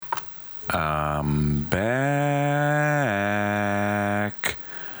I'm back.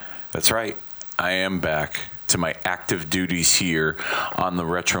 That's right. I am back to my active duties here on the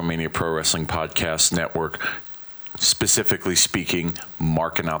Retromania Pro Wrestling Podcast Network. Specifically speaking,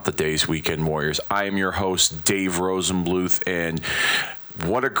 marking out the day's Weekend Warriors. I am your host, Dave Rosenbluth, and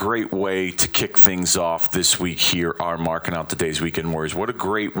what a great way to kick things off this week here on Marking Out the Day's Weekend Warriors. What a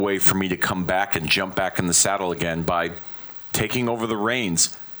great way for me to come back and jump back in the saddle again by taking over the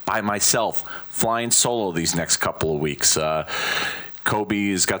reins by myself, flying solo these next couple of weeks.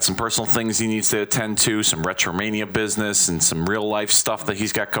 Kobe has got some personal things he needs to attend to, some Retromania business and some real life stuff that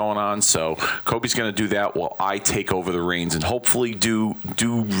he's got going on. So Kobe's going to do that while I take over the reins and hopefully do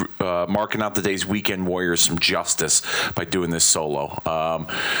Marking Out the Day's Weekend Warriors some justice by doing this solo.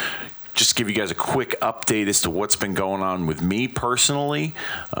 Just give you guys a quick update as to what's been going on with me personally.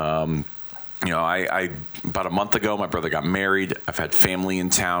 I about a month ago, my brother got married. I've had family in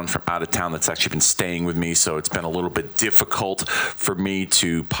town from out of town that's actually been staying with me, so it's been a little bit difficult for me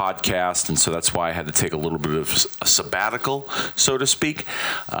to podcast, and so that's why I had to take a little bit of a sabbatical, so to speak.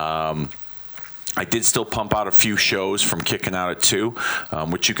 I did still pump out a few shows from Kicking Out at 2,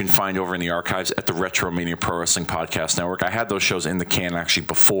 which you can find over in the archives at the Retromania Pro Wrestling Podcast Network. I had those shows in the can actually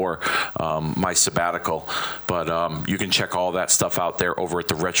before my sabbatical, but you can check all that stuff out there over at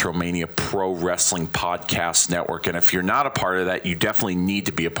the Retromania Pro Wrestling Podcast Network. And if you're not a part of that, you definitely need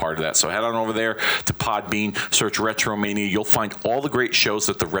to be a part of that. So head on over there to Podbean, search Retromania. You'll find all the great shows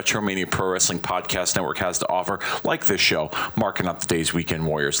that the Retromania Pro Wrestling Podcast Network has to offer, like this show, Marking Out the Day's Weekend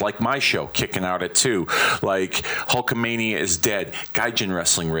Warriors, like my show, Kicking Out at 2, like Hulkamania is Dead, Gaijin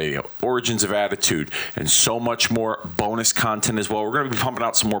Wrestling Radio, Origins of Attitude, and so much more bonus content as well. We're going to be pumping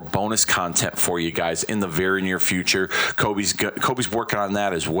out some more bonus content for you guys in the very near future. Kobe's working on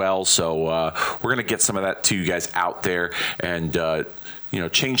that as well, so we're going to get some of that to you guys out there and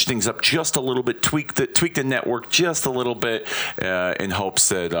change things up just a little bit, tweak the network just a little bit in hopes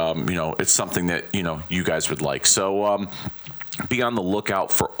that it's something that you guys would like. So be on the lookout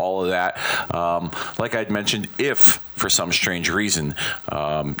for all of that. Like I'd mentioned, if for some strange reason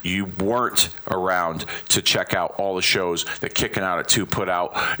you weren't around to check out all the shows that Kicking Out at 2 put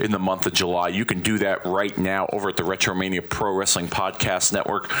out in the month of July, you can do that right now over at the Retromania Pro Wrestling Podcast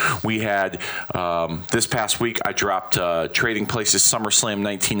Network. We had this past week, I dropped Trading Places SummerSlam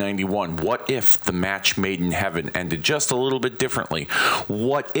 1991. What if the match made in heaven ended just a little bit differently?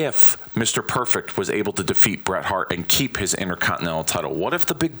 What if Mr. Perfect was able to defeat Bret Hart and keep his Intercontinental title? What if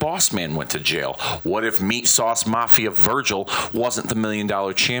the Big Boss Man went to jail? What if Meat Sauce Mafia Virgil wasn't the $1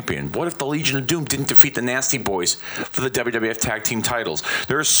 Million champion? What if the Legion of Doom didn't defeat the Nasty Boys for the WWF Tag Team titles?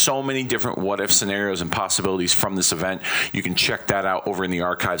 There are so many different what-if scenarios and possibilities from this event. You can check that out over in the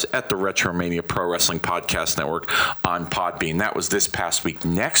archives at the Retromania Pro Wrestling Podcast Network on Podbean. That was this past week.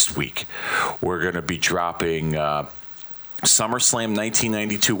 Next week, we're going to be dropping SummerSlam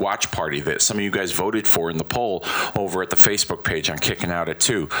 1992 watch party that some of you guys voted for in the poll over at the Facebook page on Kicking Out at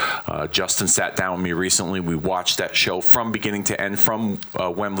 2. Justin sat down with me recently. We watched that show from beginning to end from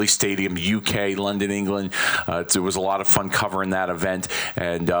Wembley Stadium, UK, London, England. It was a lot of fun covering that event,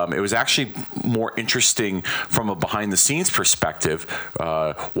 and it was actually more interesting from a behind-the-scenes perspective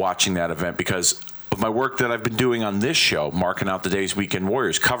watching that event because of my work that I've been doing on this show, Marking Out the Day's Weekend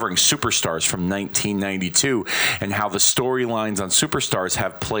Warriors, covering Superstars from 1992 and how the storylines on Superstars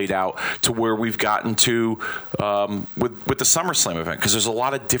have played out to where we've gotten to with the SummerSlam event, because there's a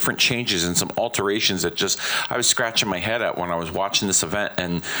lot of different changes and some alterations that just I was scratching my head at when I was watching this event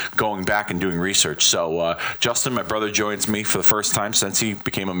and going back and doing research. So Justin, my brother, joins me for the first time since he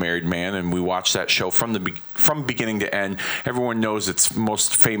became a married man, and we watched that show from beginning to end. Everyone knows it's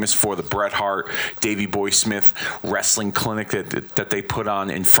most famous for the Bret Hart, Davey Boy Smith wrestling clinic that they put on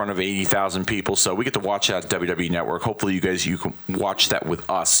in front of 80,000 people. So we get to watch that at WWE Network. Hopefully you can watch that with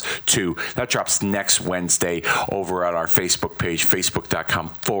us too. That drops next Wednesday over at our Facebook page,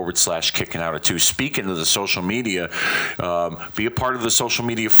 facebook.com/Kicking Out at 2. Speaking of the social media, be a part of the social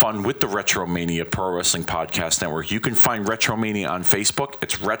media fun with the Retromania Pro Wrestling Podcast Network. You can find Retromania on Facebook.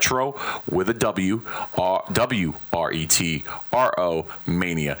 It's Retro with a W, WRETRO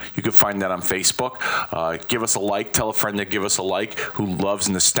Mania. You can find that on Facebook. Give us a like. Tell a friend to give us a like who loves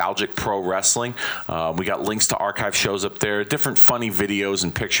nostalgic pro wrestling. We got links to archive shows up there, different funny videos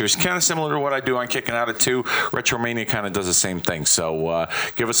and pictures, kind of similar to what I do on Kicking Out at 2. Retromania kind of does the same thing. So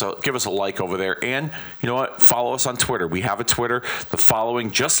give us a like over there. And you know what? Follow us on Twitter. We have a Twitter. The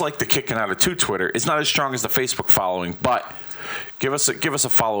following, just like the Kicking Out at 2 Twitter, is not as strong as the Facebook following, but give us a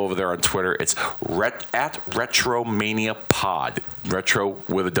follow over there on Twitter. It's at Retromania Pod, Retro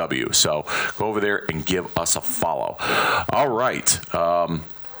with a W. So go over there and give us a follow. All right.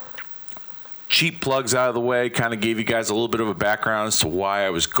 cheap plugs out of the way, kind of gave you guys a little bit of a background as to why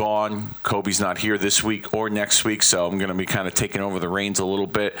I was gone. Kobe's not here this week or next week, so I'm going to be kind of taking over the reins a little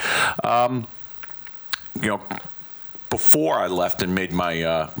bit. Before I left and made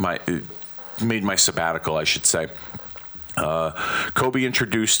my sabbatical, I should say, Kobe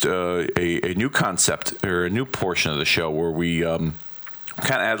introduced a new concept, or a new portion of the show, where we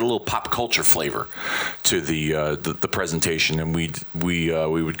kind of add a little pop culture flavor to the presentation, and we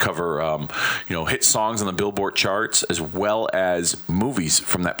would cover hit songs on the Billboard charts as well as movies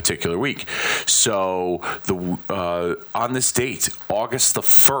from that particular week. So on this date, August the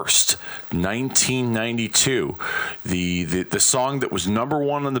 1st, 1992, the song that was number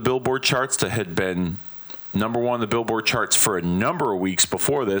one on the Billboard charts, that had been number one on the Billboard charts for a number of weeks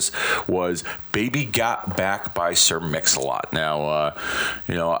before this, was "Baby Got Back" by Sir Mix-a-Lot. Now,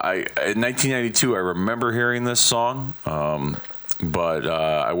 in 1992, I remember hearing this song, but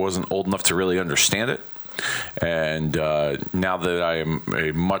I wasn't old enough to really understand it. And now that I am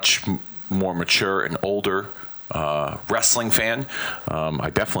a much more mature and older wrestling fan, I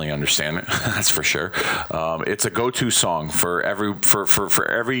definitely understand it. That's for sure. It's a go-to song for every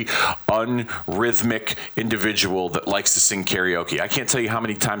unrhythmic individual that likes to sing karaoke. I can't tell you how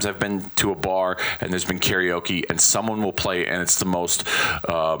many times I've been to a bar and there's been karaoke and someone will play, and it's the most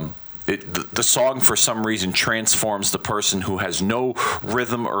the song, for some reason, transforms the person who has no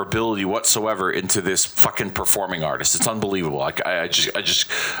rhythm or ability whatsoever into this fucking performing artist. It's unbelievable.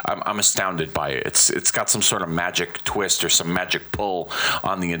 I'm astounded by it. It's got some sort of magic twist or some magic pull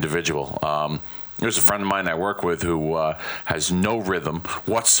on the individual. There's a friend of mine I work with who has no rhythm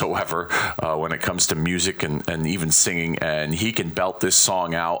whatsoever when it comes to music and even singing, and he can belt this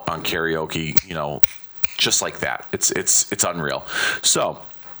song out on karaoke, just like that. It's unreal. So.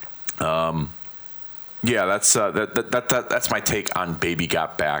 That's my take on "Baby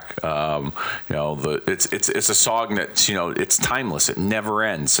Got Back." It's a song that it's timeless. It never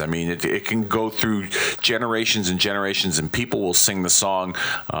ends. I mean, it can go through generations and generations, and people will sing the song.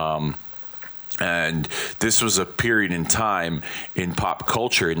 And this was a period in time in pop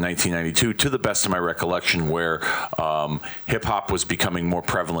culture in 1992, to the best of my recollection, where hip-hop was becoming more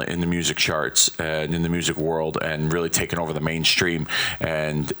prevalent in the music charts and in the music world, and really taking over the mainstream,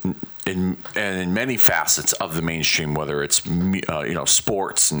 and in many facets of the mainstream, whether it's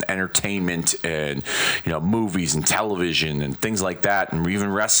sports and entertainment and movies and television and things like that, and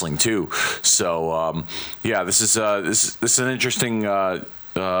even wrestling too. So this is an interesting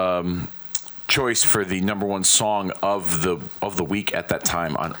choice for the number one song of the week at that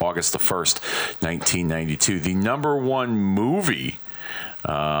time on August the 1st, 1992. The number one movie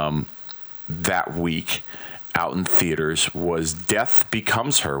that week out in theaters was Death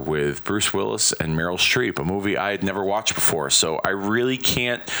Becomes Her with Bruce Willis and Meryl Streep, a movie I had never watched before. So I really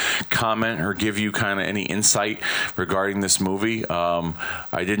can't comment or give you kind of any insight regarding this movie. I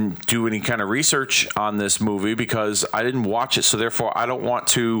didn't do any kind of research on this movie because I didn't watch it. So therefore, I don't want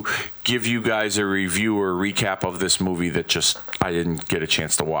to give you guys a review or recap of this movie that just I didn't get a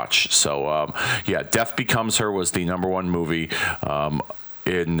chance to watch. So Death Becomes Her was the number one movie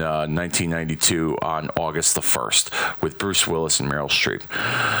in 1992 on August the 1st with Bruce Willis and Meryl Streep.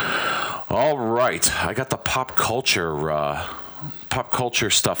 All right, I got the pop culture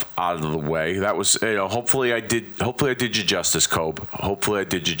stuff out of the way. That was, hopefully I did you justice, Kobe. Hopefully I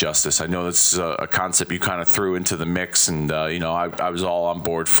did you justice. I know this is a concept you kind of threw into the mix, and I was all on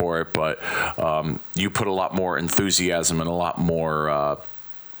board for it, but you put a lot more enthusiasm and a lot more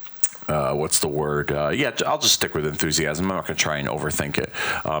what's the word? I'll just stick with enthusiasm. I'm not going to try and overthink it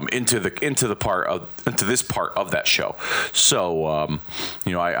into this part of that show. So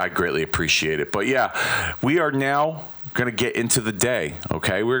I greatly appreciate it. But we are now going to get into the day.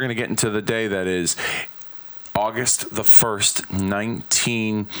 Okay, we're going to get into the day that is August the 1st,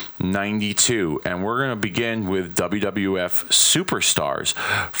 1992, and we're going to begin with WWF Superstars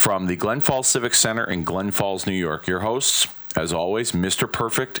from the Glen Falls Civic Center in Glen Falls, New York. Your hosts, as always, Mr.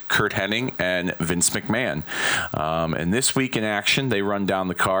 Perfect, Kurt Hennig, and Vince McMahon. And this week in action, they run down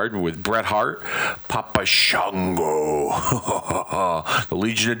the card with Bret Hart, Papa Shango, the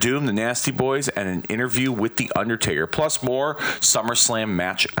Legion of Doom, the Nasty Boys, and an interview with The Undertaker, plus more SummerSlam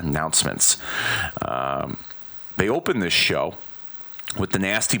match announcements. They open this show with the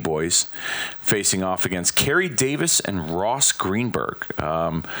Nasty Boys facing off against Kerry Davis and Ross Greenberg.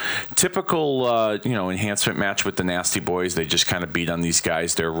 Typical, enhancement match with the Nasty Boys. They just kind of beat on these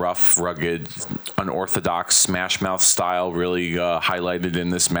guys. They're rough, rugged, unorthodox, Smash Mouth style, really highlighted in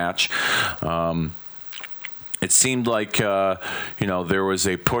this match. it seemed like, there was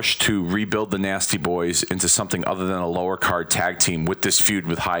a push to rebuild the Nasty Boys into something other than a lower card tag team with this feud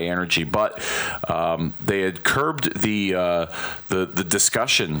with High Energy. But they had curbed the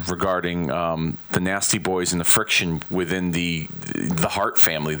discussion regarding the Nasty Boys and the friction within the Hart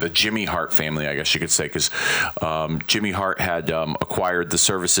family, the Jimmy Hart family, I guess you could say, because Jimmy Hart had acquired the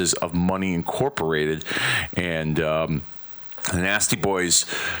services of Money Incorporated, and the Nasty Boys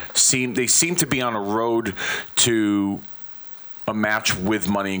seem to be on a road to a match with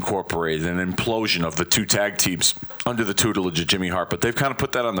Money Incorporated, an implosion of the two tag teams under the tutelage of Jimmy Hart. But they've kind of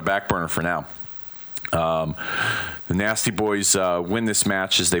put that on the back burner for now. The Nasty Boys win this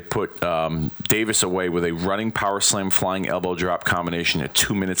match as they put Davis away with a running power slam flying elbow drop combination at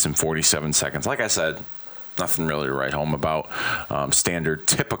 2 minutes and 47 seconds. Like I said, nothing really to write home about. Standard,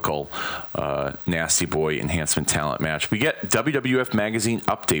 typical Nasty Boy enhancement talent match. We get WWF Magazine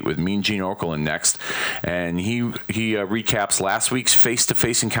update with Mean Gene Okerlund next, and he recaps last week's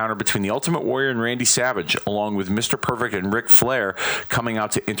face-to-face encounter between the Ultimate Warrior and Randy Savage, along with Mr. Perfect and Ric Flair coming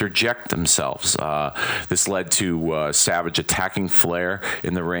out to interject themselves. This led to Savage attacking Flair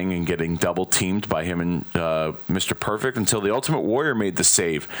in the ring and getting double teamed by him and Mr. Perfect until the Ultimate Warrior made the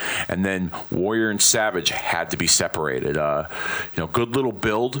save, and then Warrior and Savage had to be separated. Good little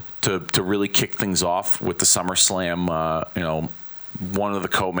build to really kick things off with the SummerSlam. One of the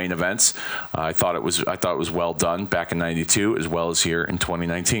co-main events. I thought it was well done back in '92 as well as here in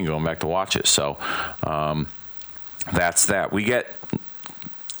 2019. Going back to watch it, so that's that. We get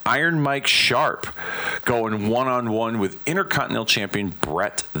Iron Mike Sharp going one-on-one with Intercontinental Champion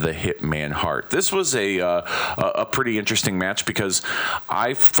Bret the Hitman Hart. This was a pretty interesting match because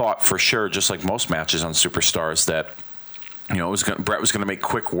I thought for sure, just like most matches on Superstars, that Bret was going to make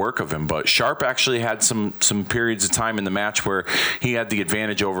quick work of him, but Sharp actually had some periods of time in the match where he had the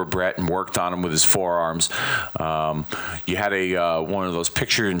advantage over Bret and worked on him with his forearms. You had one of those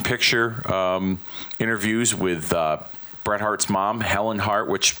picture-in-picture interviews with Bret Hart's mom, Helen Hart,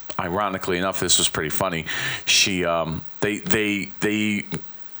 which ironically enough, this was pretty funny. She, the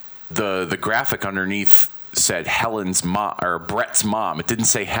graphic underneath said Helen's mom or Bret's mom. It didn't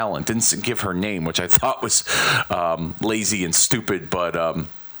say Helen. It didn't give her name, which I thought was lazy and stupid. But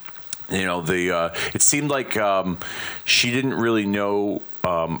it seemed like she didn't really know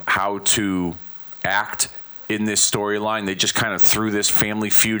how to act in this storyline. They just kind of threw this family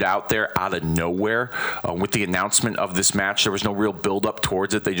feud out there out of nowhere with the announcement of this match. There was no real build up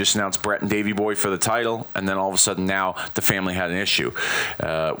towards it. They just announced Bret and Davey Boy for the title, and then all of a sudden now the family had an issue.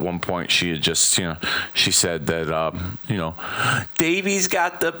 At one point she had just, she said that,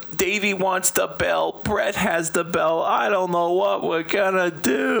 Davey wants the belt, Bret has the belt, I don't know what we're gonna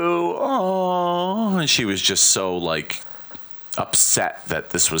do. Oh, and she was just so upset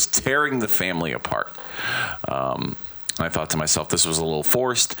that this was tearing the family apart. I thought to myself, this was a little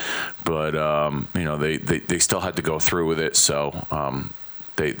forced, but they still had to go through with it, so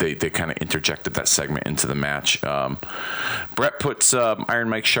they kind of interjected that segment into the match. Bret puts Iron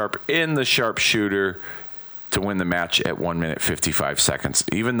Mike Sharp in the sharpshooter to win the match at 1 minute 55 seconds.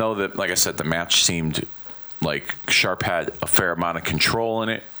 Even though that, like I said, the match seemed like Sharp had a fair amount of control in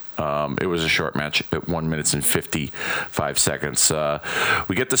it. It was a short match at 1 minute and 55 seconds.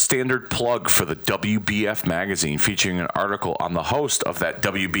 We get the standard plug for the WBF magazine featuring an article on the host of that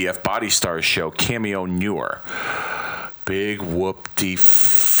WBF Body Stars show, Cameo Newer. Big whoop-de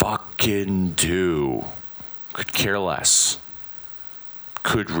fucking do. Could care less.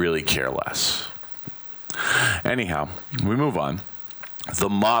 Could really care less. Anyhow, we move on. The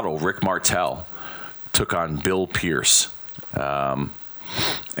Model, Rick Martel, took on Bill Pierce.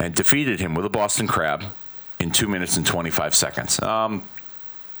 And defeated him with a Boston Crab in 2 minutes and 25 seconds.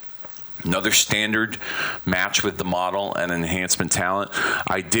 Another standard match with the Model and enhancement talent.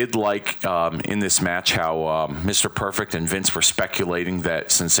 I did like in this match how Mr. Perfect and Vince were speculating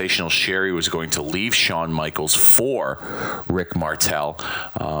that Sensational Sherry was going to leave Shawn Michaels for Rick Martel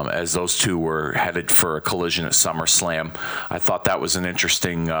as those two were headed for a collision at SummerSlam. I thought that was an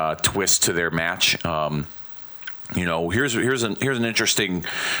interesting twist to their match. Here's an interesting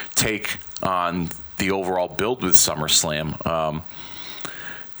take on the overall build with SummerSlam.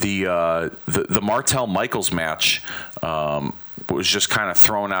 The Martel Michaels match was just kind of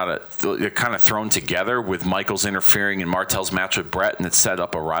thrown together with Michaels interfering in Martel's match with Bret, and it set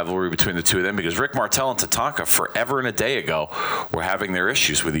up a rivalry between the two of them because Rick Martel and Tatanka forever and a day ago were having their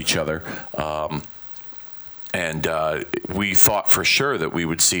issues with each other. And we thought for sure that we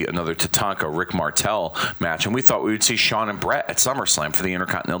would see another Tatanka Rick Martel match, and we thought we would see Shawn and Brett at SummerSlam for the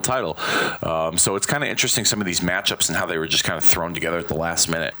Intercontinental title. So it's kind of interesting, some of these matchups and how they were just kind of thrown together at the last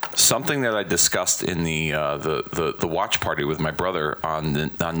minute. Something that I discussed in the watch party with my brother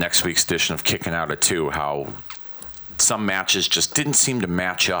on next week's edition of Kicking Out at 2, how some matches just didn't seem to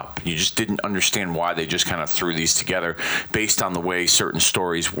match up. You just didn't understand why they just kind of threw these together based on the way certain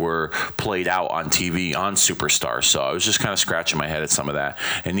stories were played out on TV on Superstars. So I was just kind of scratching my head at some of that.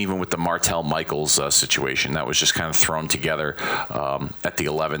 And even with the Martel Michaels situation, that was just kind of thrown together at the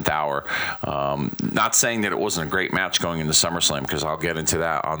 11th hour. Not saying that it wasn't a great match going into SummerSlam, because I'll get into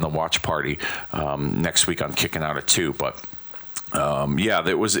that on the watch party next week on Kicking Out at 2. But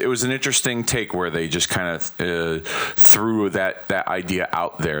it was an interesting take where they just kind of threw that idea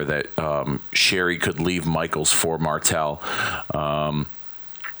out there that Sherry could leave Michaels for Martel.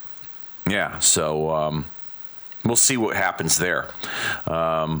 So we'll see what happens there.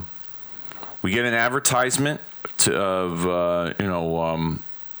 We get an advertisement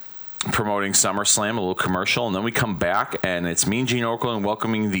promoting SummerSlam, a little commercial, and then we come back, and it's Mean Gene Okerlund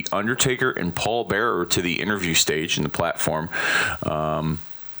welcoming The Undertaker and Paul Bearer to the interview stage in the platform.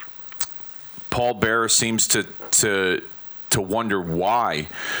 Paul Bearer seems to wonder why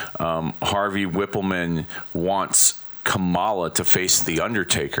Harvey Whippleman wants Kamala to face The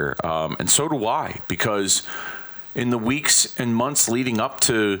Undertaker, and so do I, because in the weeks and months leading up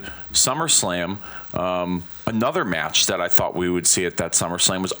to SummerSlam, another match that I thought we would see at that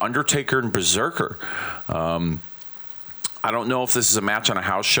SummerSlam was Undertaker and Berserker. I don't know if this is a match on a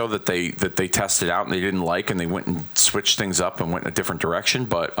house show that they tested out and they didn't like, and they went and switched things up and went in a different direction,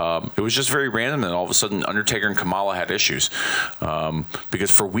 but it was just very random, and all of a sudden Undertaker and Kamala had issues,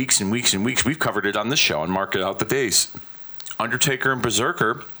 because for weeks and weeks and weeks we've covered it on this show and marked out the days. Undertaker and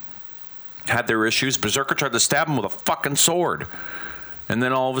Berserker had their issues. Berserker tried to stab him with a fucking sword, and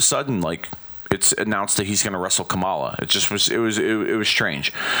then all of a sudden, it's announced that he's going to wrestle Kamala. It just was. It was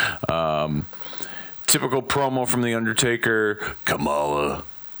strange. Typical promo from The Undertaker. Kamala,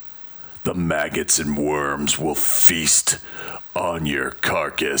 the maggots and worms will feast on your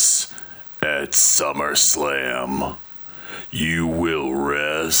carcass at SummerSlam. You will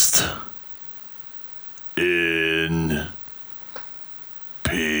rest in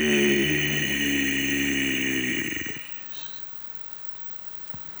peace.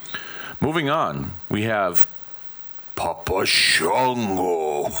 Moving on, we have Papa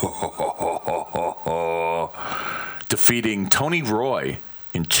Shango defeating Tony Roy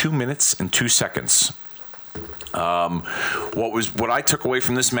in 2 minutes and 2 seconds. What I took away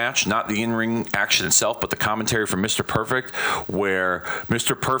from this match, not the in-ring action itself, but the commentary from Mr. Perfect, where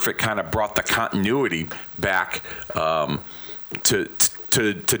Mr. Perfect kind of brought the continuity back to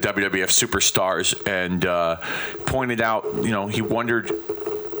WWF Superstars, and pointed out, he wondered,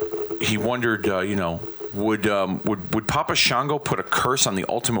 would Papa Shango put a curse on the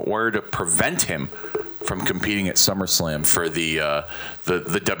Ultimate Warrior to prevent him from competing at SummerSlam for the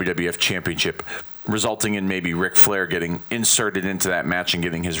WWF Championship, resulting in maybe Ric Flair getting inserted into that match and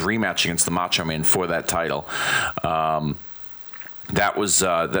getting his rematch against the Macho Man for that title. That was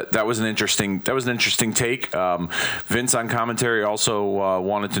an interesting take. Vince on commentary also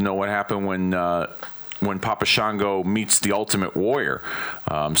wanted to know what happened when Papa Shango meets the Ultimate Warrior.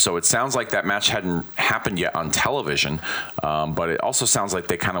 So it sounds like that match hadn't happened yet on television, but it also sounds like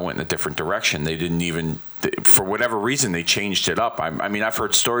they kind of went in a different direction. They didn't even, for whatever reason, they changed it up. I mean, I've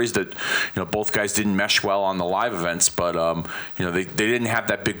heard stories that both guys didn't mesh well on the live events, but they didn't have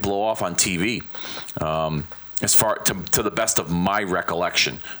that big blow off on TV. As far to the best of my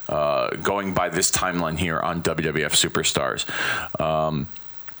recollection, going by this timeline here on WWF Superstars.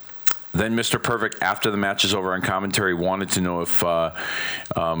 Then Mr. Perfect, after the match is over on commentary, wanted to know if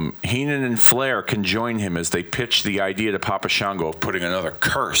Heenan and Flair can join him as they pitch the idea to Papa Shango of putting another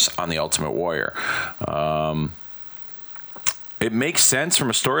curse on the Ultimate Warrior. It makes sense from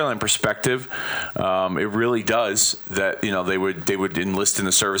a storyline perspective. It really does that they would enlist in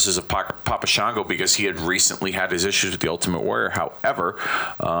the services of Papa Shango because he had recently had his issues with the Ultimate Warrior. However,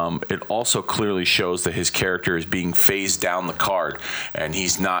 it also clearly shows that his character is being phased down the card, and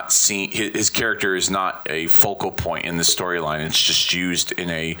he's not seen. His character is not a focal point in the storyline. It's just used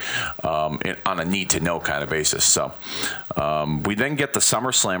in on a need to know kind of basis. So we then get the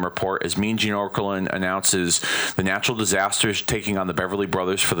SummerSlam report as Mean Gene Okerlund announces the Natural Disasters taking on the Beverly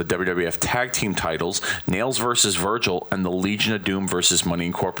Brothers for the WWF Tag Team titles, Nails versus Virgil, and the Legion of Doom versus Money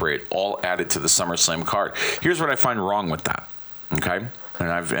Incorporated, all added to the SummerSlam card. Here's what I find wrong with that. Okay,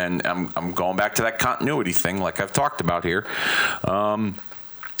 and I'm going back to that continuity thing, like I've talked about here.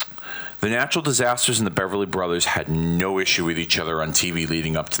 The Natural Disasters and the Beverly Brothers had no issue with each other on TV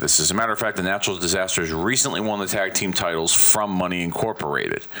leading up to this. As a matter of fact, the Natural Disasters recently won the tag team titles from Money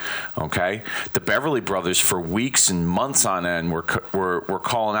Incorporated. Okay, the Beverly Brothers for weeks and months on end were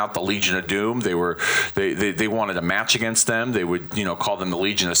calling out the Legion of Doom. They wanted a match against them. They would call them the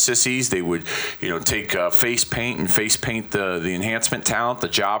Legion of Sissies. They would take face paint the enhancement talent, the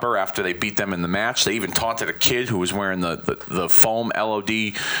Jobber, after they beat them in the match. They even taunted a kid who was wearing the foam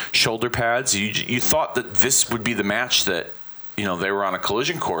LOD shoulder pads. You thought that this would be the match that they were on a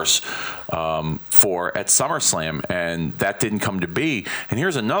collision course for at SummerSlam, and that didn't come to be. And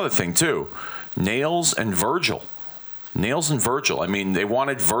here's another thing too: Nails and Virgil. I mean, they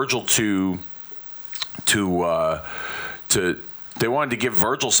wanted Virgil they wanted to give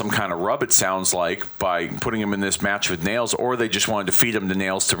Virgil some kind of rub, it sounds like, by putting him in this match with Nails, or they just wanted to feed him to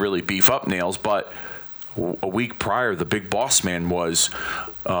Nails to really beef up Nails. But a week prior, the Big Boss Man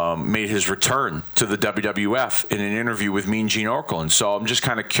made his return to the WWF in an interview with Mean Gene Okerlund. And so I'm just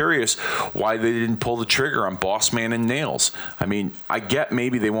kind of curious why they didn't pull the trigger on Boss Man and Nails. I mean, I get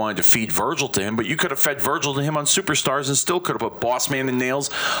maybe they wanted to feed Virgil to him, but you could have fed Virgil to him on Superstars and still could have put Boss Man and Nails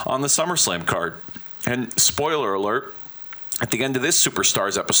on the SummerSlam card. And spoiler alert, at the end of this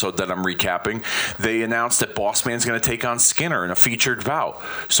Superstars episode that I'm recapping, they announced that Boss Man's going to take on Skinner in a featured bout.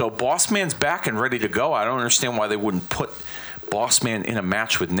 So Boss Man's back and ready to go. I don't understand why they wouldn't put Boss Man in a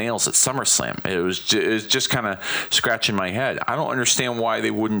match with Nails at SummerSlam. It was just kind of scratching my head. I don't understand why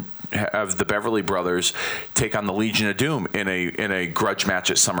they wouldn't have the Beverly Brothers take on the Legion of Doom in a grudge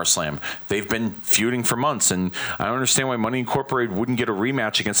match at SummerSlam. They've been feuding for months, and I don't understand why Money Incorporated wouldn't get a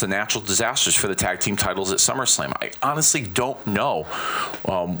rematch against the Natural Disasters for the tag team titles at SummerSlam. I honestly don't know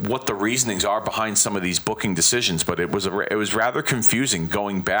what the reasonings are behind some of these booking decisions, but it was rather confusing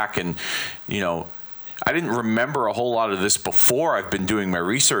going back, and I didn't remember a whole lot of this before I've been doing my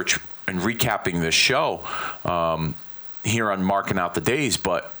research and recapping this show here on Marking Out the Days,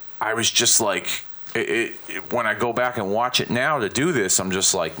 but I was just like, when I go back and watch it now to do this, I'm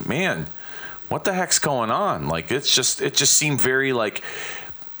just like, man, what the heck's going on? Like, it just seemed very like,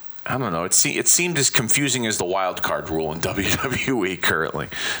 I don't know. It seemed as confusing as the wild card rule in WWE currently.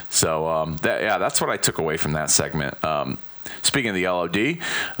 So that's what I took away from that segment. Speaking of the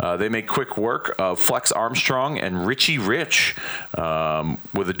LOD, they make quick work of Flex Armstrong and Richie Rich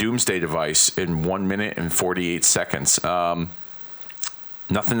with a Doomsday device in 1 minute and 48 seconds.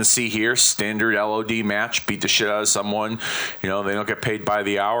 Nothing to see here. Standard LOD match. Beat the shit out of someone. They don't get paid by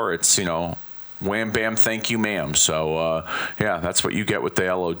the hour. It's, wham, bam, thank you, ma'am. So, that's what you get with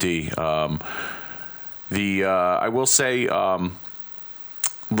the LOD. I will say,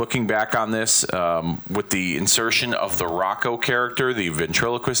 looking back on this, with the insertion of the Rocco character, the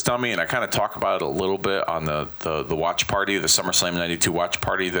ventriloquist dummy, and I kind of talk about it a little bit on the watch party, the SummerSlam 92 watch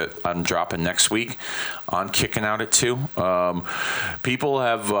party that I'm dropping next week on Kicking Out at 2. People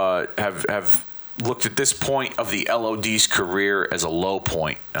have looked at this point of the LOD's career as a low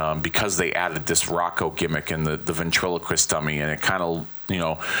point because they added this Rocco gimmick and the ventriloquist dummy, and it kind of,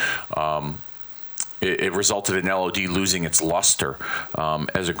 it resulted in LOD losing its luster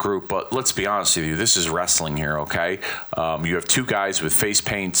as a group. But let's be honest with you, this is wrestling here, okay? You have two guys with face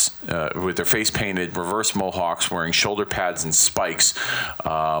paints, with their face painted, reverse mohawks, wearing shoulder pads and spikes,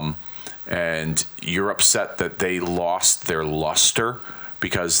 and you're upset that they lost their luster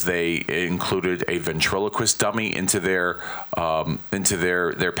because they included a ventriloquist dummy into their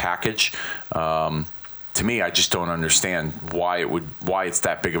package. To me, I just don't understand why it's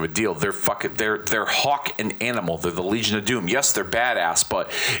that big of a deal. They're Hawk and Animal. They're the Legion of Doom. Yes, they're badass, but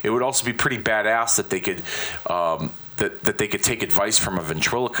it would also be pretty badass that they could that they could take advice from a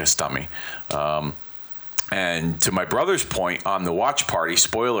ventriloquist dummy. And to my brother's point on the watch party,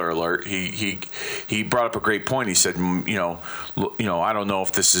 spoiler alert, he brought up a great point. He said, I don't know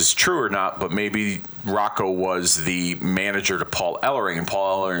if this is true or not, but maybe Rocco was the manager to Paul Ellering, and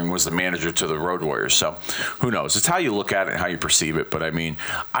Paul Ellering was the manager to the Road Warriors. So who knows? It's how you look at it and how you perceive it. But I mean,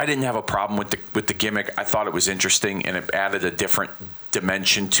 I didn't have a problem with the gimmick. I thought it was interesting, and it added a different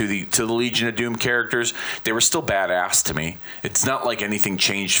dimension to the Legion of Doom characters. They were still badass to me. It's not like anything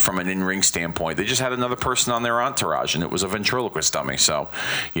changed from an in-ring standpoint. They just had another person on their entourage, and it was a ventriloquist dummy. So,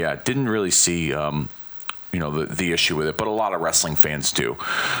 yeah, didn't really see the issue with it, but a lot of wrestling fans do.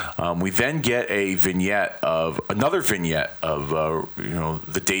 We then get another vignette of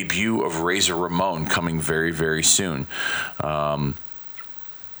the debut of Razor Ramon coming very, very soon.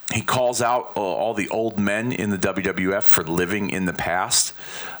 He calls out all the old men in the WWF for living in the past.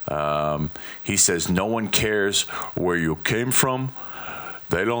 He says, no one cares where you came from.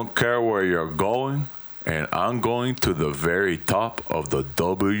 They don't care where you're going. and I'm going to the very top of the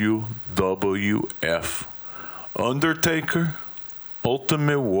WWF. Undertaker,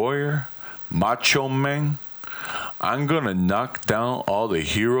 Ultimate Warrior, Macho Man. I'm going to knock down all the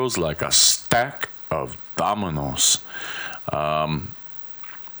heroes like a stack of dominoes.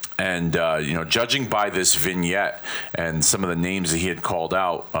 Judging by this vignette and some of the names that he had called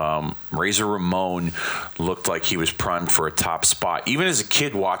out, Razor Ramon looked like he was primed for a top spot. Even as a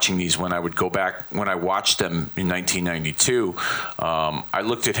kid watching these, when I would go back, when I watched them in 1992, I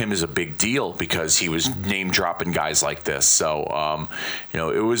looked at him as a big deal because he was name dropping guys like this. So,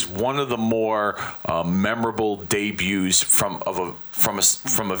 it was one of the more memorable debuts from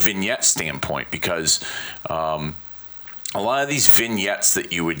a vignette standpoint because. A lot of these vignettes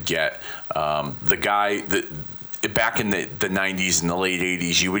that you would get, the guy that back in the 90s and the late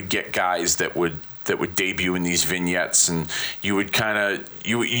 80s, you would get guys that would debut in these vignettes, and you would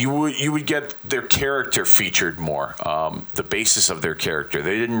you would get their character featured more, the basis of their character.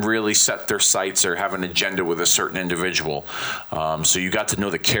 They didn't really set their sights or have an agenda with a certain individual, so you got to know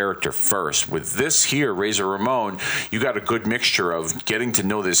the character first. With this here, Razor Ramon, you got a good mixture of getting to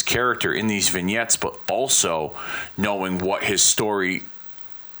know this character in these vignettes, but also knowing what his story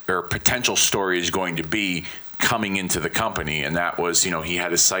or potential story is going to be coming into the company, and that was, he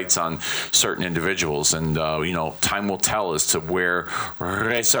had his sights on certain individuals, and time will tell as to where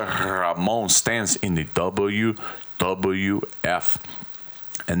Razor Ramon stands in the WWF.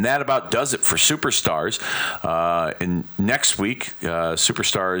 And that about does it for Superstars. And next week,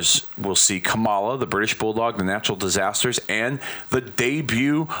 Superstars will see Kamala, the British Bulldog, the Natural Disasters, and the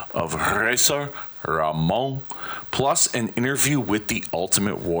debut of Razor Ramon, plus an interview with the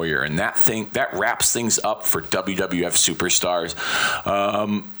Ultimate Warrior. And that wraps things up for WWF Superstars.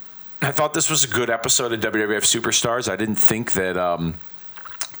 I thought this was a good episode of WWF Superstars. I didn't think that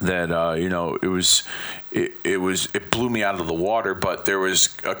it blew me out of the water, but there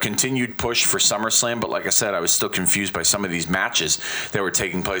was a continued push for SummerSlam. But like I said, I was still confused by some of these matches that were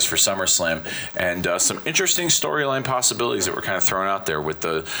taking place for SummerSlam, and some interesting storyline possibilities that were kind of thrown out there with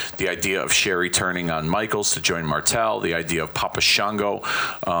the idea of Sherry turning on Michaels to join Martel, the idea of Papa Shango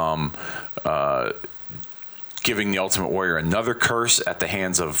giving the Ultimate Warrior another curse at the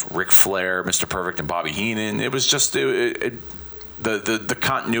hands of Ric Flair, Mr. Perfect, and Bobby Heenan. It was just the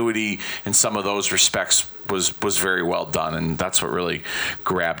continuity in some of those respects was very well done, and that's what really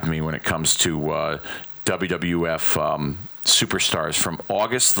grabbed me when it comes to WWF Superstars from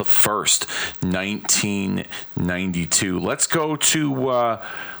August the 1st, 1992. Let's go to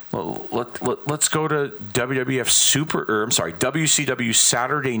WCW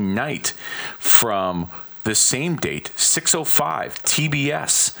Saturday Night from the same date, 6:05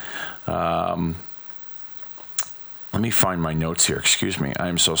 TBS. Let me find my notes here. Excuse me. I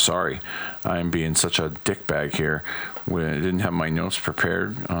am so sorry. I am being such a dickbag here. I didn't have my notes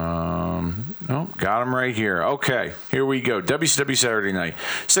prepared. Got them right here. Okay, here we go. WCW Saturday Night,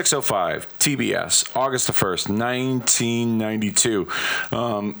 6:05 TBS, August the 1st, 1992.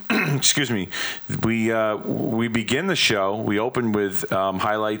 Excuse me. We begin the show. We open with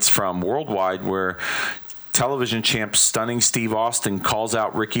highlights from Worldwide, where television champ Stunning Steve Austin calls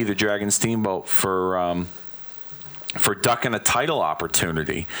out Ricky the Dragon Steamboat for ducking a title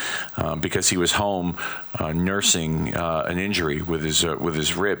opportunity because he was home nursing an injury with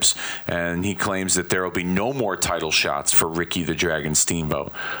his ribs, and he claims that there will be no more title shots for Ricky the Dragon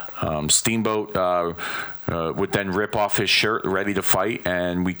Steamboat. Steamboat would then rip off his shirt, ready to fight,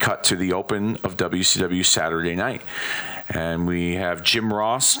 and we cut to the open of WCW Saturday Night, and we have Jim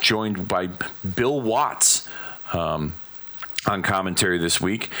Ross joined by Bill Watts on commentary this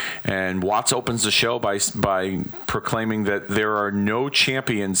week, and Watts opens the show by proclaiming that there are no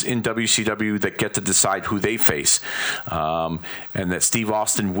champions in WCW that get to decide who they face, and that Steve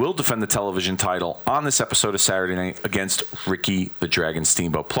Austin will defend the television title on this episode of Saturday Night against Ricky the Dragon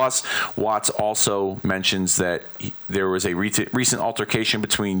Steamboat. Plus, Watts also mentions that there was a recent altercation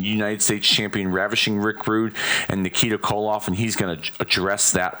between United States champion Ravishing Rick Rude and Nikita Koloff, and he's going to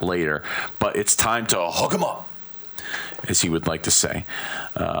address that later. But it's time to hook him up, as he would like to say.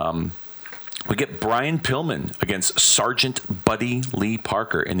 We get Brian Pillman against Sergeant Buddy Lee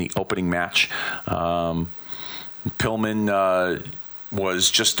Parker in the opening match. Pillman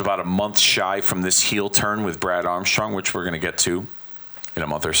was just about a month shy from this heel turn with Brad Armstrong, which we're going to get to in a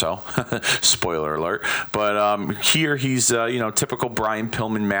month or so. Spoiler alert. But here he's, typical Brian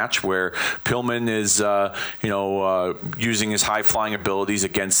Pillman match where Pillman is, using his high-flying abilities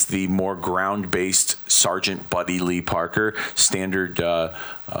against the more ground-based Sergeant Buddy Lee Parker. Standard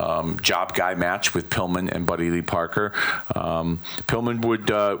job guy match with Pillman and Buddy Lee Parker. Pillman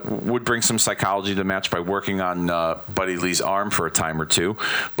would bring some psychology to the match by working on Buddy Lee's arm for a time or two.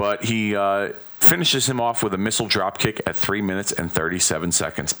 But he finishes him off with a missile drop kick at 3 minutes and 37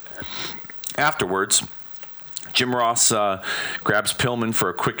 seconds. Afterwards, Jim Ross grabs Pillman for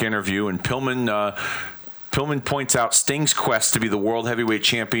a quick interview, and Pillman points out Sting's quest to be the world heavyweight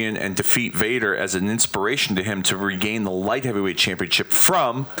champion and defeat Vader as an inspiration to him to regain the light heavyweight championship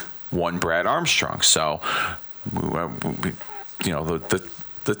from one Brad Armstrong. So,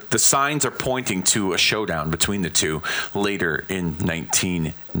 the signs are pointing to a showdown between the two later in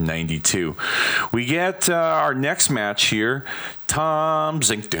 1992. We get our next match here. Tom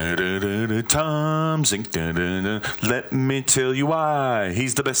Zink, Tom Zink, let me tell you why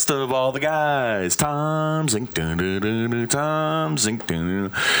he's the best of all the guys. Tom Zink, Tom Zink,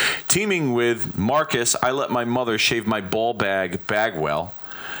 teaming with Marcus, I let my mother shave my ball bag, Bagwell,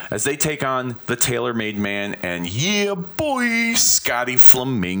 as they take on the Tailor-Made Man and Scotty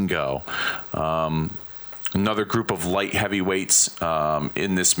Flamingo. Another group of light heavyweights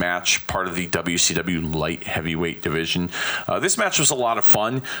in this match, part of the WCW light heavyweight division. This match was a lot of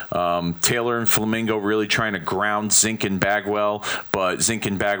fun. Taylor and Flamingo really trying to ground Zink and Bagwell, but Zink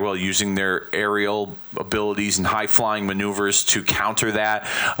and Bagwell using their aerial abilities and high-flying maneuvers to counter that.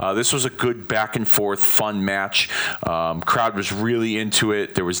 This was a good back-and-forth, fun match. Crowd was really into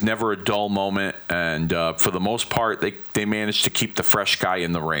it. There was never a dull moment, and for the most part, they managed to keep the fresh guy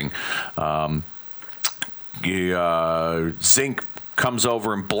in the ring. Zink comes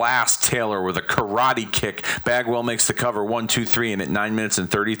over and blasts Taylor with a karate kick. Bagwell makes the cover 1, 2, 3, and at 9 minutes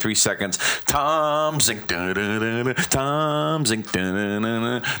and 33 seconds, Tom Zink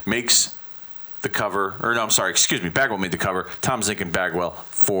makes the cover. Bagwell made the cover. Tom Zink and Bagwell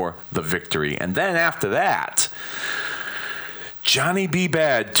for the victory. And then after that, Johnny B.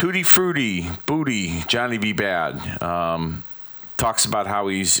 Bad, Tutti Frutti, Booty, Johnny B. Bad. Talks about how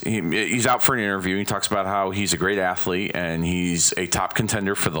he's out for an interview. He talks about how he's a great athlete and he's a top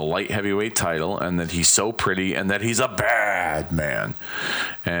contender for the light heavyweight title, and that he's so pretty and that he's a bad man.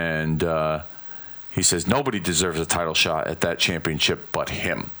 And he says nobody deserves a title shot at that championship but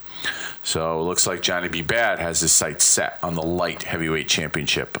him. So it looks like Johnny B. Bad has his sights set on the light heavyweight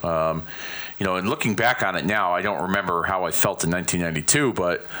championship. And looking back on it now, I don't remember how I felt in 1992,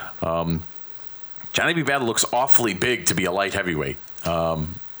 but Johnny B. Bad looks awfully big to be a light heavyweight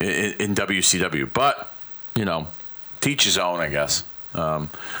in WCW. But, teach his own, I guess. I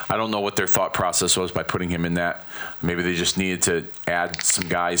don't know what their thought process was by putting him in that. Maybe they just needed to add some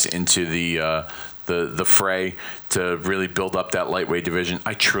guys into the fray to really build up that lightweight division.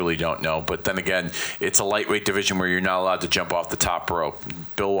 I truly don't know. But then again, it's a lightweight division where you're not allowed to jump off the top rope.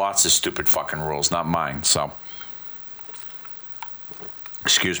 Bill Watts' stupid fucking rules, not mine. So,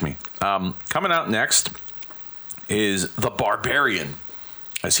 excuse me. Coming out next is the Barbarian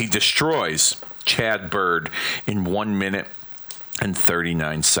as he destroys Chad Bird in 1 minute and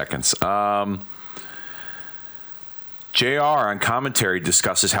 39 seconds. JR on commentary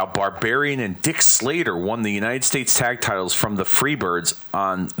discusses how Barbarian and Dick Slater won the United States tag titles from the Freebirds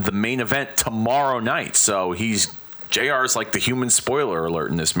on the main event tomorrow night. So JR is like the human spoiler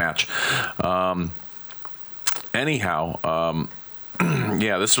alert in this match.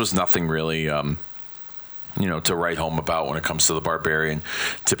 Yeah, this was nothing really, to write home about when it comes to the Barbarian.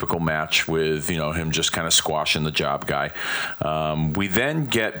 Typical match with, him just kind of squashing the job guy. We then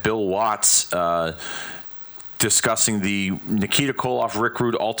get Bill Watts discussing the Nikita Koloff-Rick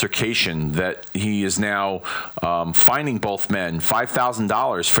Rude altercation that he is now fining both men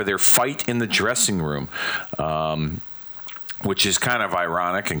 $5,000 for their fight in the dressing room. Which is kind of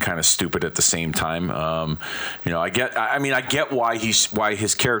ironic and kind of stupid at the same time. I get why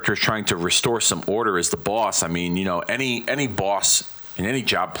his character is trying to restore some order as the boss. I mean, any boss in any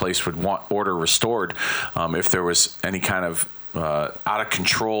job place would want order restored if there was any kind of out of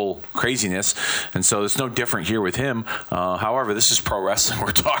control craziness, and so it's no different here with him. However, this is pro wrestling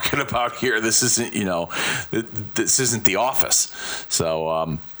we're talking about here. This isn't, this isn't The Office.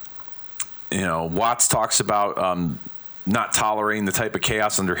 So, Watts talks about not tolerating the type of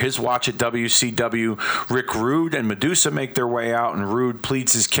chaos under his watch at WCW. Rick Rude and Medusa make their way out, and Rude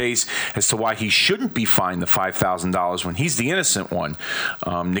pleads his case as to why he shouldn't be fined the $5,000 when he's the innocent one.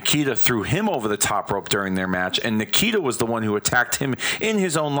 Nikita threw him over the top rope during their match, and Nikita was the one who attacked him in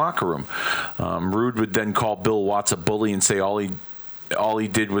his own locker room. Rude would then call Bill Watts a bully and say all he all he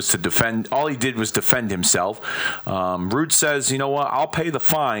did was defend himself. Rude says, you know what, I'll pay the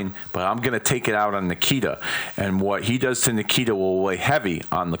fine, but I'm going to take it out on Nikita. And what he does to Nikita will weigh heavy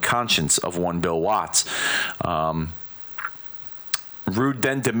on the conscience of one Bill Watts. Rude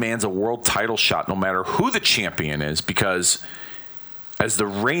then demands a world title shot no matter who the champion is, because as the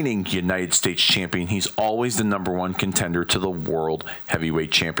reigning United States champion, he's always the number one contender to the World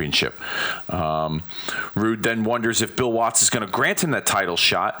Heavyweight Championship. Rude then wonders if Bill Watts is going to grant him that title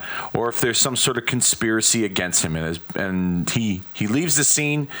shot or if there's some sort of conspiracy against him. And he leaves the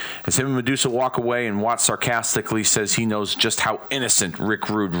scene as him and Medusa walk away, and Watts sarcastically says he knows just how innocent Rick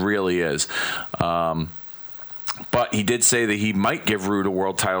Rude really is. But he did say that he might give Rude a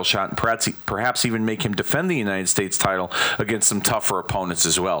world title shot and perhaps even make him defend the United States title against some tougher opponents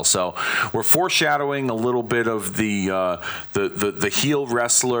as well. So we're foreshadowing a little bit of the heel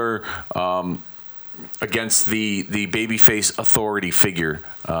wrestler against the babyface authority figure.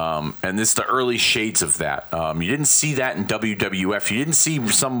 And this is the early shades of that. You didn't see that in WWF. You didn't see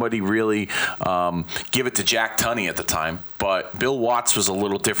somebody really give it to Jack Tunney at the time. But Bill Watts was a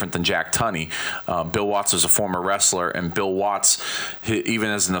little different than Jack Tunney. Bill Watts was a former wrestler, and Bill Watts, even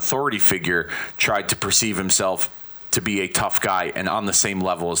as an authority figure, tried to perceive himself to be a tough guy and on the same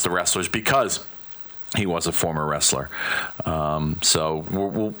level as the wrestlers because he was a former wrestler.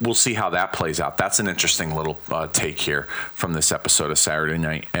 So we'll see how that plays out. That's an interesting little take here from this episode of Saturday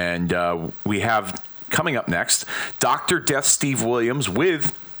Night. And we have coming up next, Dr. Death Steve Williams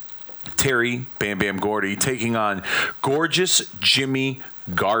with Terry Bam Bam Gordy taking on gorgeous Jimmy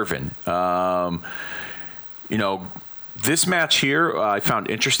Garvin. This match here I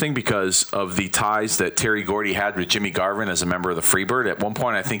found interesting because of the ties that Terry Gordy had with Jimmy Garvin as a member of the Freebird. At one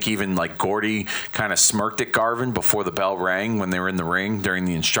point, I think even like Gordy kind of smirked at Garvin before the bell rang when they were in the ring during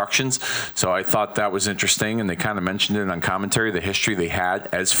the instructions. So I thought that was interesting, and they kind of mentioned it on commentary, the history they had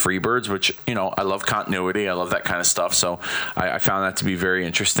as Freebirds, which, I love continuity. I love that kind of stuff. So I found that to be very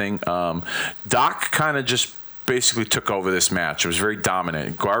interesting. Doc kind of just basically took over this match. It was very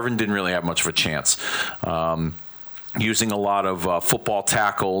dominant. Garvin didn't really have much of a chance. Using a lot of football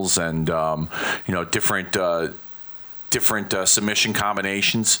tackles and different submission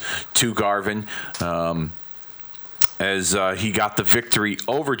combinations to Garvin, as he got the victory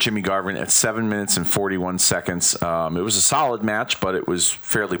over Jimmy Garvin at 7 minutes and 41 seconds. It was a solid match, but it was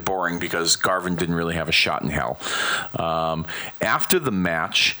fairly boring because Garvin didn't really have a shot in hell. After the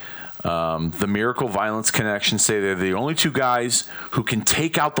match, the Miracle Violence Connection say they're the only two guys who can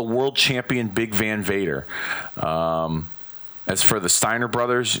take out the world champion Big Van Vader. As for the Steiner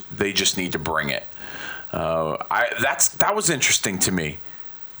brothers, they just need to bring it. That was interesting to me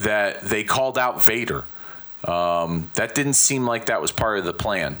that they called out Vader. That didn't seem like that was part of the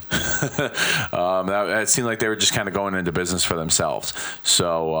plan. It seemed like they were just kind of going into business for themselves.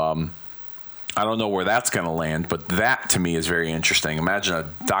 So I don't know where that's going to land, but that to me is very interesting. Imagine a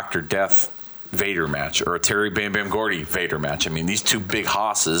Dr. Death Vader match or a Terry Bam Bam Gordy Vader match. I mean, these two big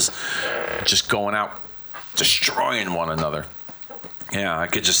hosses just going out, destroying one another. Yeah, I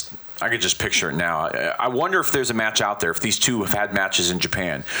could just picture it now. I wonder if there's a match out there, if these two have had matches in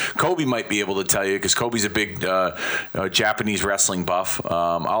Japan. Kobe might be able to tell you because Kobe's a big Japanese wrestling buff.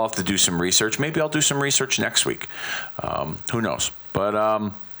 I'll have to do some research. Maybe I'll do some research next week. Who knows?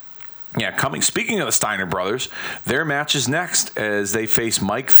 But speaking of the Steiner brothers, their match is next as they face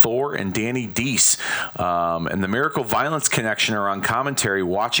Mike Thor and Danny Deese. And the Miracle Violence Connection are on commentary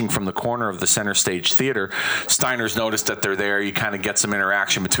watching from the corner of the Center Stage Theater. Steiner's noticed that they're there. You kind of get some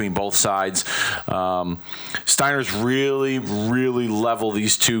interaction between both sides. Steiner's really, really level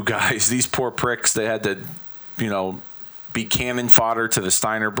these two guys. These poor pricks, they had to, be cannon fodder to the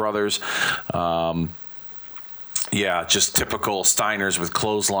Steiner brothers. Yeah, just typical Steiners with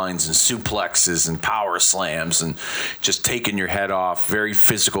clotheslines and suplexes and power slams and just taking your head off. Very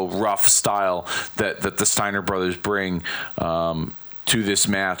physical, rough style that the Steiner brothers bring to this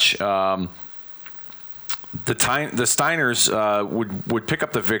match. The Steiners would pick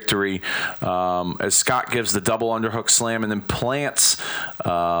up the victory as Scott gives the double underhook slam and then plants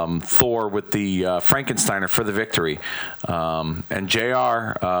Thor with the Frankensteiner for the victory. And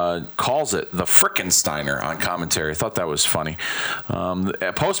JR calls it the Frickin' Steiner on commentary. I thought that was funny.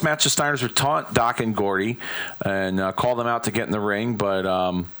 Post-match, the Steiners would taunt Doc and Gordy and call them out to get in the ring, but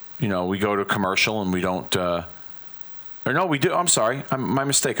we go to commercial and we don't... Or no, we do. I'm sorry. My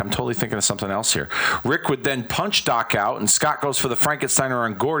mistake. I'm totally thinking of something else here. Rick would then punch Doc out, and Scott goes for the Frankensteiner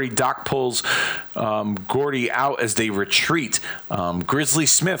on Gordy. Doc pulls Gordy out as they retreat. Grizzly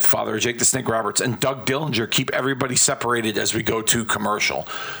Smith, father of Jake the Snake Roberts, and Doug Dillinger keep everybody separated as we go to commercial.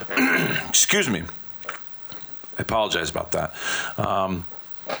 Excuse me. apologize about that.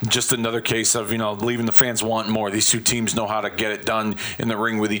 Just another case of, leaving the fans wanting more. These two teams know how to get it done in the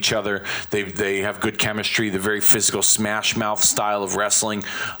ring with each other. They have good chemistry, the very physical smash mouth style of wrestling,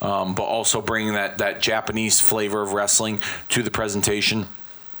 but also bringing that Japanese flavor of wrestling to the presentation.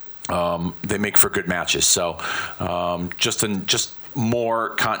 They make for good matches. So just more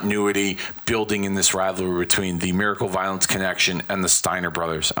continuity building in this rivalry between the Miracle Violence Connection and the Steiner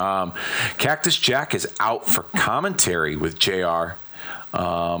brothers. Cactus Jack is out for commentary with JR.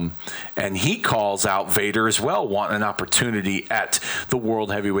 And he calls out Vader as well, wanting an opportunity at the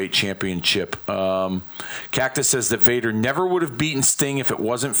World Heavyweight Championship. Cactus says that Vader never would have beaten Sting if it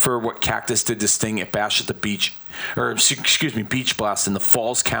wasn't for what Cactus did to Sting at Bash at the Beach, Beach Blast in the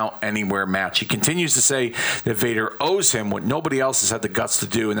Falls Count Anywhere match. He continues to say that Vader owes him what nobody else has had the guts to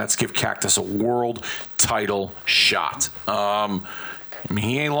do, and that's give Cactus a world title shot.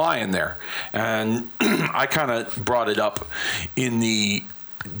 He ain't lying there. And I kind of brought it up in the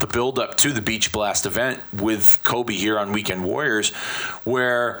build-up to the Beach Blast event with Kobe here on Weekend Warriors,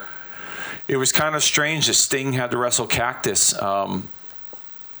 where it was kind of strange that Sting had to wrestle Cactus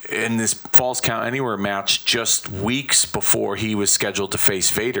in this Falls Count Anywhere match just weeks before he was scheduled to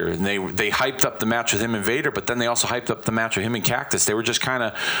face Vader. And they hyped up the match with him and Vader, but then they also hyped up the match with him and Cactus. They were just kind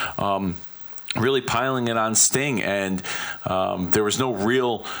of really piling it on Sting, and there was no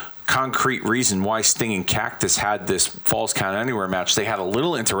real concrete reason why Sting and Cactus had this Falls Count Anywhere match. They had a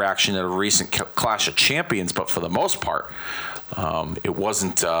little interaction at a recent Clash of Champions, but for the most part, it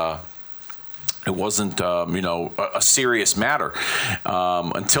wasn't a serious matter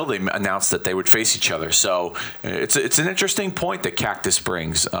until they announced that they would face each other. So it's an interesting point that Cactus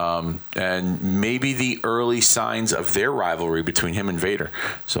brings, and maybe the early signs of their rivalry between him and Vader.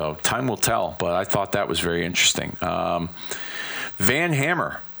 So time will tell, but I thought that was very interesting. Van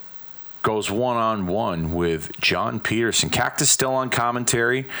Hammer goes one-on-one with John Peterson. Cactus still on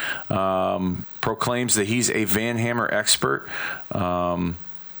commentary, proclaims that he's a Van Hammer expert.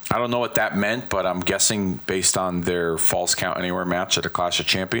 I don't know what that meant, but I'm guessing based on their Falls Count Anywhere match at a Clash of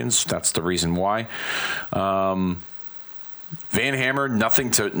Champions, that's the reason why. Van Hammer,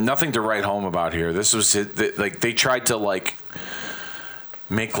 nothing to write home about here. This was they tried to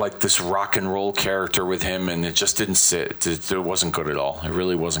make this rock and roll character with him, and it just didn't sit. It wasn't good at all. It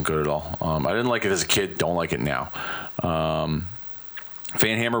really wasn't good at all. I didn't like it as a kid. Don't like it now.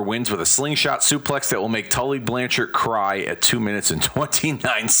 Van Hammer wins with a slingshot suplex that will make Tully Blanchard cry at 2 minutes and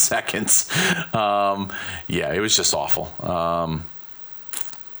 29 seconds. It was just awful.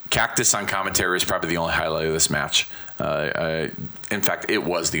 Cactus on commentary is probably the only highlight of this match. In fact, it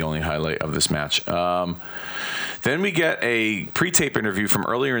was the only highlight of this match. Then we get a pre-tape interview from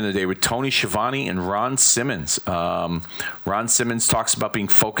earlier in the day with Tony Schiavone and Ron Simmons. Ron Simmons talks about being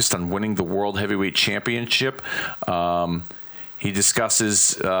focused on winning the World Heavyweight Championship. He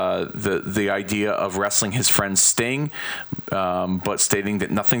discusses the idea of wrestling his friend Sting, but stating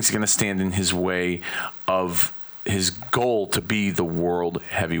that nothing's going to stand in his way of his goal to be the World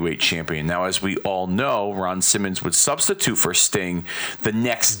Heavyweight Champion. Now, as we all know, Ron Simmons would substitute for Sting the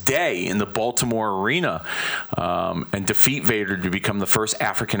next day in the Baltimore Arena and defeat Vader to become the first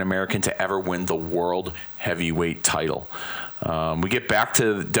African-American to ever win the World Heavyweight title. We get back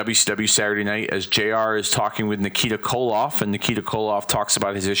to WCW Saturday Night as JR is talking with Nikita Koloff, and Nikita Koloff talks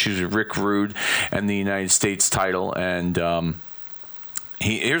about his issues with Rick Rude and the United States title. And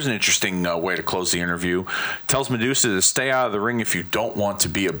here's an interesting way to close the interview. Tells Medusa to stay out of the ring if you don't want to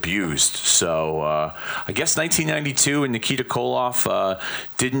be abused. So I guess 1992 and Nikita Koloff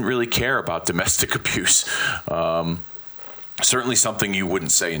didn't really care about domestic abuse. Certainly something you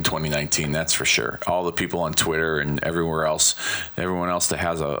wouldn't say in 2019, that's for sure. All the people on Twitter and everywhere else, everyone else that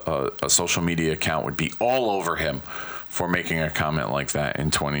has a social media account would be all over him for making a comment like that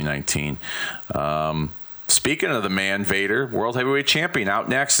in 2019. Speaking of the man, Vader, World Heavyweight Champion, out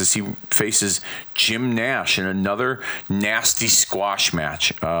next as he faces Jim Nash in another nasty squash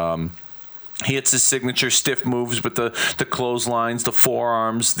match. He hits his signature stiff moves with the clotheslines, the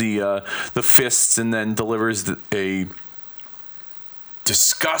forearms, the fists, and then delivers a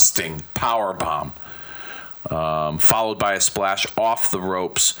disgusting power bomb, followed by a splash off the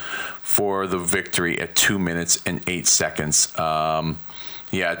ropes for the victory at 2 minutes and 8 seconds.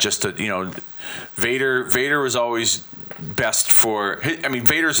 Vader was always best for.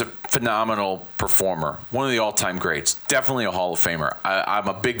 Vader's a phenomenal performer, one of the all-time greats, definitely a Hall of Famer. I'm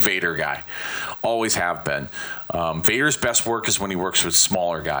a big Vader guy, always have been. Vader's best work is when he works with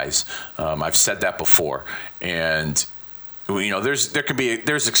smaller guys. I've said that before, and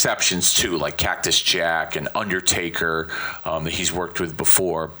there's exceptions too, like Cactus Jack and Undertaker that he's worked with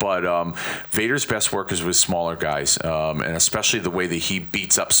before. But Vader's best work is with smaller guys, and especially the way that he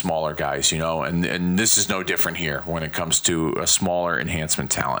beats up smaller guys. And this is no different here when it comes to a smaller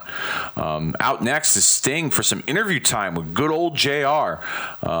enhancement talent. Out next is Sting for some interview time with good old JR.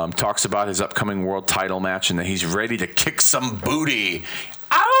 Talks about his upcoming world title match and that he's ready to kick some booty.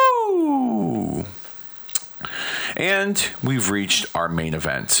 Ow! And we've reached our main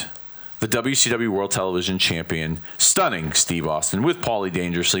event. The WCW World Television Champion, stunning Steve Austin, with Paulie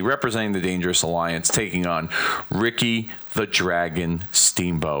Dangerously representing the Dangerous Alliance, taking on Ricky the Dragon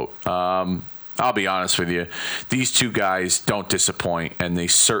Steamboat. I'll be honest with you, these two guys don't disappoint, and they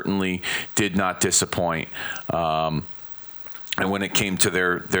certainly did not disappoint. And when it came to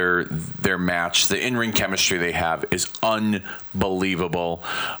their match, the in-ring chemistry they have is unbelievable.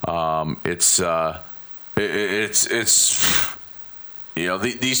 It's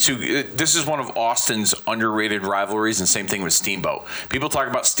these two. This is one of Austin's underrated rivalries, and same thing with Steamboat. People talk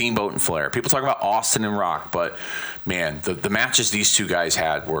about Steamboat and Flair. People talk about Austin and Rock, but man, the matches these two guys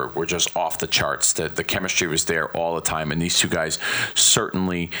had were just off the charts. The chemistry was there all the time, and these two guys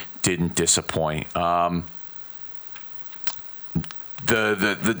certainly didn't disappoint.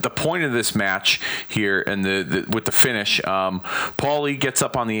 The point of this match here and with the finish, Paulie gets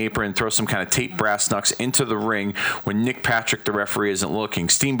up on the apron and throws some kind of tape brass knucks into the ring when Nick Patrick, the referee, isn't looking.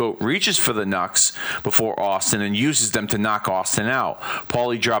 Steamboat reaches for the knucks before Austin and uses them to knock Austin out.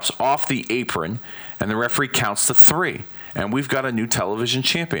 Paulie drops off the apron and the referee counts to 3. And we've got a new television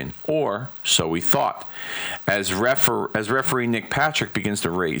champion, or so we thought. As referee Nick Patrick begins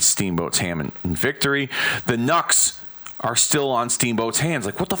to raise Steamboat's hand in victory, the knucks are still on Steamboat's hands.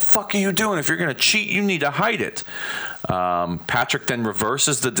 Like, what the fuck are you doing? If you're going to cheat, you need to hide it. Patrick then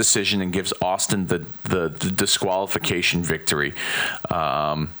reverses the decision and gives Austin the disqualification victory.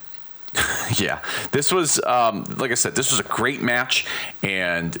 Yeah, this was, like I said, this was a great match,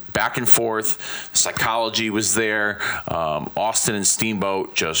 and back and forth, psychology was there. Austin and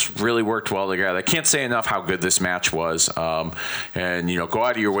Steamboat just really worked well together. I can't say enough how good this match was. And, go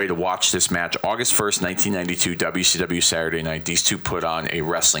out of your way to watch this match. August 1st, 1992, WCW Saturday Night. These two put on a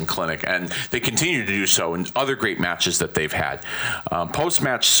wrestling clinic, and they continue to do so in other great matches that they've had.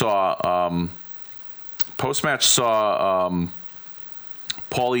 Post-match saw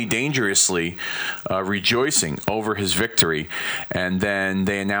Paulie Dangerously rejoicing over his victory. And then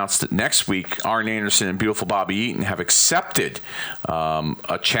they announced that next week, Arn Anderson and Beautiful Bobby Eaton have accepted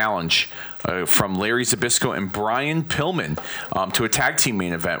a challenge from Larry Zbyszko and Brian Pillman to a tag team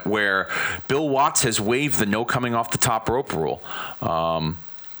main event where Bill Watts has waived the no coming off the top rope rule.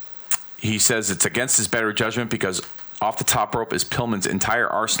 He says it's against his better judgment because off the top rope is Pillman's entire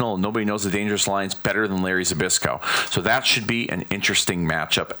arsenal, and nobody knows the Dangerous Alliance better than Larry Zbyszko. So that should be an interesting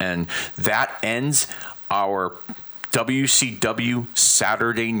matchup. And that ends our WCW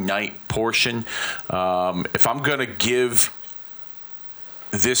Saturday night portion. If I'm going to give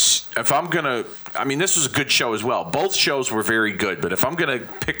this, this was a good show as well. Both shows were very good, but if I'm going to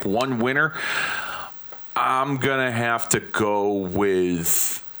pick one winner, I'm going to have to go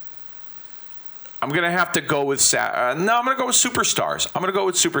with Superstars. I'm going to go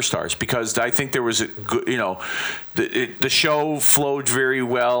with Superstars because I think there was a good, the show flowed very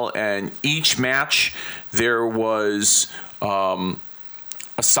well, and each match there was a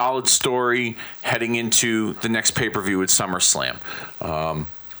solid story heading into the next pay-per-view at SummerSlam.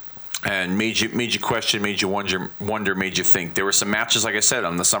 And made you question, made you wonder, made you think. There were some matches, like I said,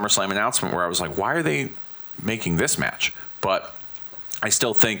 on the SummerSlam announcement where I was like, why are they making this match? But I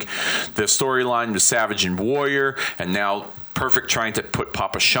still think the storyline with Savage and Warrior, and now Perfect trying to put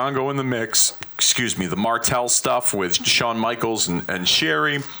Papa Shango in the mix. The Martel stuff with Shawn Michaels and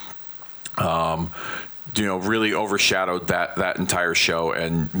Sherry, really overshadowed that entire show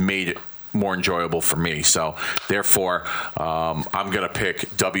and made it more enjoyable for me. So therefore, I'm going to pick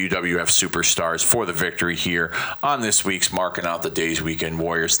WWF Superstars for the victory here on this week's Marking Out the Days Weekend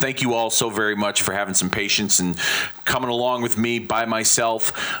Warriors. Thank you all so very much for having some patience and coming along with me by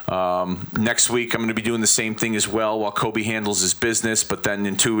myself. Next week, I'm going to be doing the same thing as well while Kobe handles his business. But then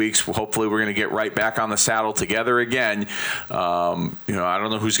in 2 weeks, hopefully we're going to get right back on the saddle together again. I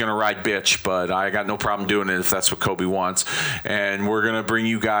don't know who's going to ride bitch, but I got no problem doing it if that's what Kobe wants. And we're going to bring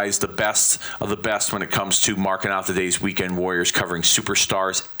you guys the best of the best when it comes to Marking Out the Days Weekend Warriors, covering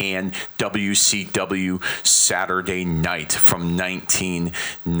Superstars and WCW Saturday Night from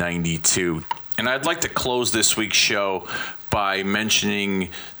 1992. And I'd like to close this week's show by mentioning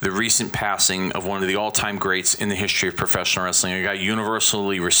the recent passing of one of the all-time greats in the history of professional wrestling, a guy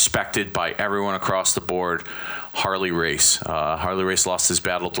universally respected by everyone across the board, Harley Race. Harley Race lost his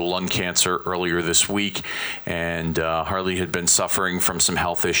battle to lung cancer earlier this week, and Harley had been suffering from some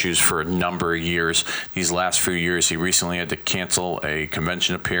health issues for a number of years. These last few years, he recently had to cancel a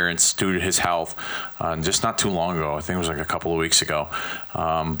convention appearance due to his health, just not too long ago. I think it was like a couple of weeks ago.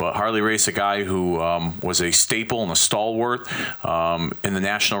 But Harley Race, a guy who was a staple and a stalwart in the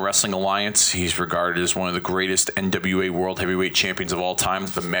National Wrestling Alliance. He's regarded as one of the greatest NWA World Heavyweight Champions of all time,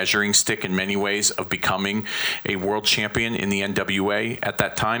 the measuring stick in many ways of becoming a world champion in the NWA at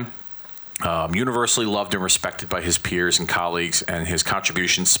that time. Universally loved and respected by his peers and colleagues, and his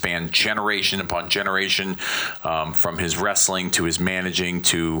contributions span generation upon generation, from his wrestling to his managing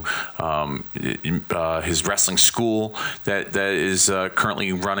to his wrestling school that is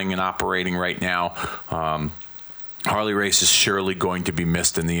currently running and operating right now. Harley Race is surely going to be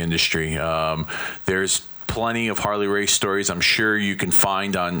missed in the industry. There's plenty of Harley Race stories I'm sure you can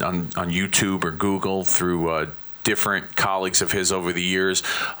find on YouTube or Google through different colleagues of his over the years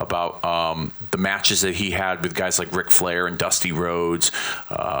about the matches that he had with guys like Ric Flair and Dusty Rhodes,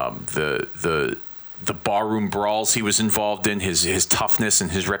 the barroom brawls he was involved in, his toughness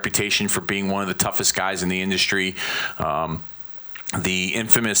and his reputation for being one of the toughest guys in the industry, the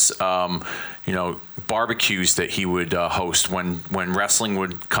infamous barbecues that he would host when wrestling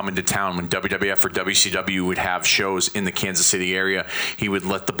would come into town. When WWF or WCW would have shows in the Kansas City area, he would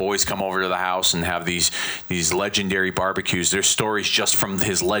let the boys come over to the house and have these legendary barbecues. There's stories just from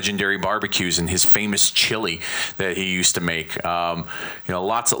his legendary barbecues and his famous chili that he used to make.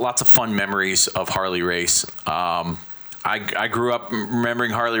 Lots of fun memories of Harley Race. I grew up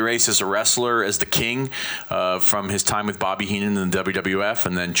remembering Harley Race as a wrestler, as the King, from his time with Bobby Heenan in the WWF,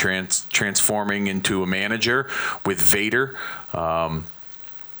 and then transforming into a manager with Vader.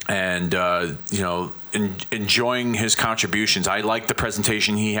 Enjoying his contributions. I liked the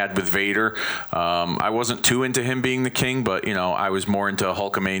presentation he had with Vader. I wasn't too into him being the King, but I was more into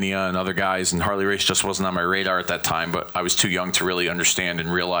Hulkamania and other guys, and Harley Race just wasn't on my radar at that time, but I was too young to really understand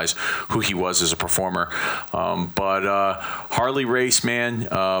and realize who he was as a performer. But Harley Race, man,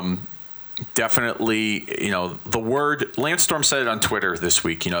 definitely, the word, Lance Storm said it on Twitter this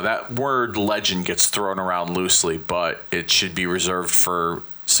week, that word legend gets thrown around loosely, but it should be reserved for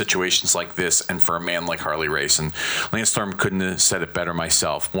situations like this and for a man like Harley Race. And Lance Storm couldn't have said it better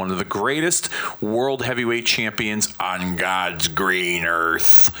myself. One of the greatest world heavyweight champions on God's green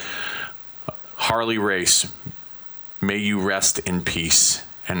earth. Harley Race, may you rest in peace.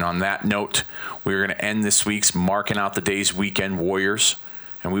 And on that note, we're going to end this week's Marking Out the Days Weekend Warriors,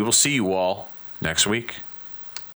 and we will see you all next week.